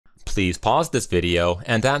Please pause this video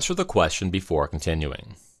and answer the question before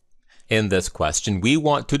continuing. In this question, we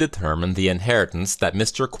want to determine the inheritance that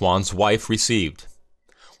Mr. Kwan's wife received.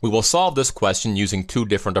 We will solve this question using two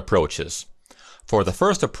different approaches. For the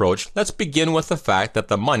first approach, let's begin with the fact that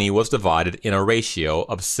the money was divided in a ratio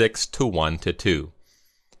of 6 to 1 to 2.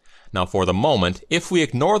 Now for the moment, if we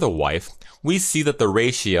ignore the wife, we see that the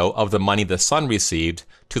ratio of the money the son received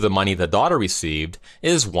to the money the daughter received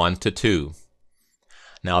is 1 to 2.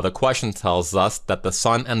 Now the question tells us that the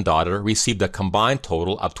son and daughter received a combined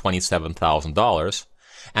total of $27,000,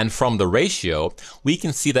 and from the ratio, we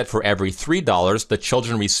can see that for every $3 the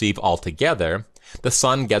children receive altogether, the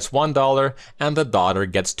son gets $1 and the daughter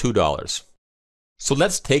gets $2. So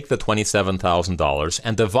let's take the $27,000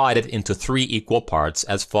 and divide it into 3 equal parts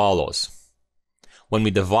as follows. When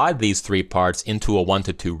we divide these 3 parts into a 1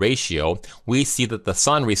 to 2 ratio, we see that the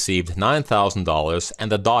son received $9,000 and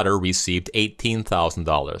the daughter received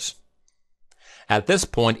 $18,000. At this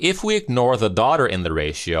point, if we ignore the daughter in the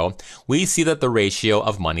ratio, we see that the ratio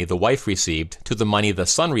of money the wife received to the money the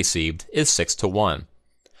son received is 6 to 1.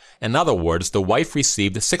 In other words, the wife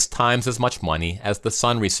received 6 times as much money as the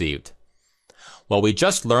son received. Well, we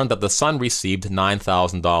just learned that the son received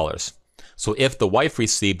 $9,000. So if the wife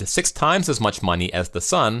received 6 times as much money as the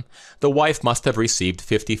son, the wife must have received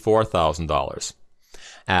 $54,000.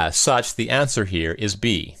 As such, the answer here is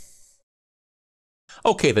B.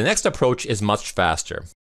 Okay, the next approach is much faster.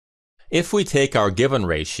 If we take our given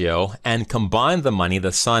ratio and combine the money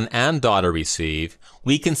the son and daughter receive,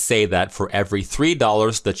 we can say that for every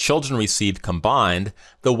 $3 the children receive combined,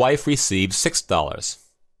 the wife receives $6.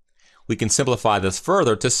 We can simplify this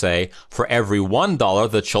further to say, for every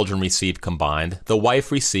 $1 the children receive combined, the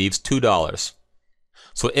wife receives $2.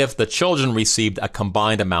 So if the children received a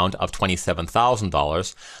combined amount of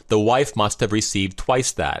 $27,000, the wife must have received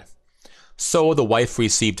twice that. So the wife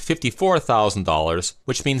received $54,000,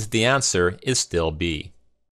 which means the answer is still B.